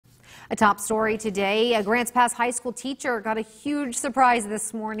A top story today, a Grants Pass High School teacher got a huge surprise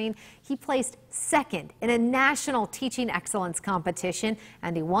this morning. He placed second in a national teaching excellence competition,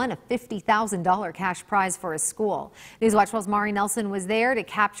 and he won a $50,000 cash prize for his school. Newswatch 12's Mari Nelson was there to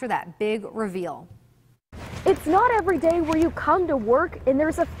capture that big reveal. It's not every day where you come to work and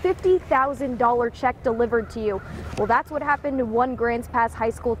there's a $50,000 check delivered to you. Well, that's what happened to one Grants Pass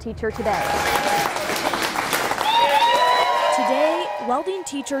High School teacher today. Today, welding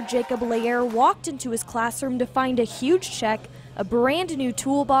teacher Jacob Leair walked into his classroom to find a huge check, a brand new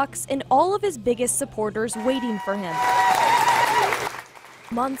toolbox, and all of his biggest supporters waiting for him.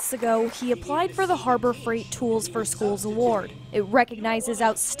 Months ago, he applied for the Harbor Freight Tools for Schools Award. It recognizes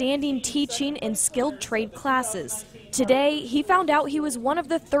outstanding teaching in skilled trade classes. Today, he found out he was one of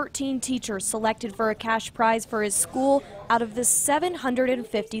the 13 teachers selected for a cash prize for his school out of the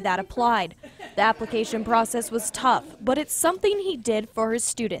 750 that applied. The application process was tough, but it's something he did for his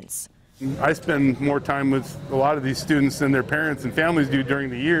students. I spend more time with a lot of these students than their parents and families do during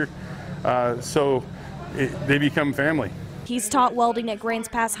the year, so they become family. He's taught welding at Grants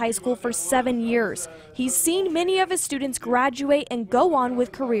Pass High School for 7 years. He's seen many of his students graduate and go on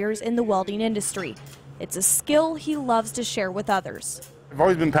with careers in the welding industry. It's a skill he loves to share with others. I've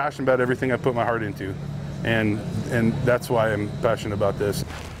always been passionate about everything I put my heart into, and that's why I'm passionate about this.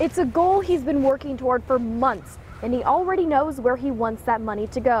 It's a goal he's been working toward for months, and he already knows where he wants that money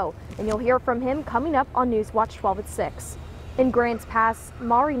to go. And you'll hear from him coming up on Newswatch 12 at 6. In Grants Pass,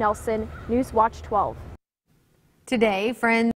 Mari Nelson, Newswatch 12. Today, friends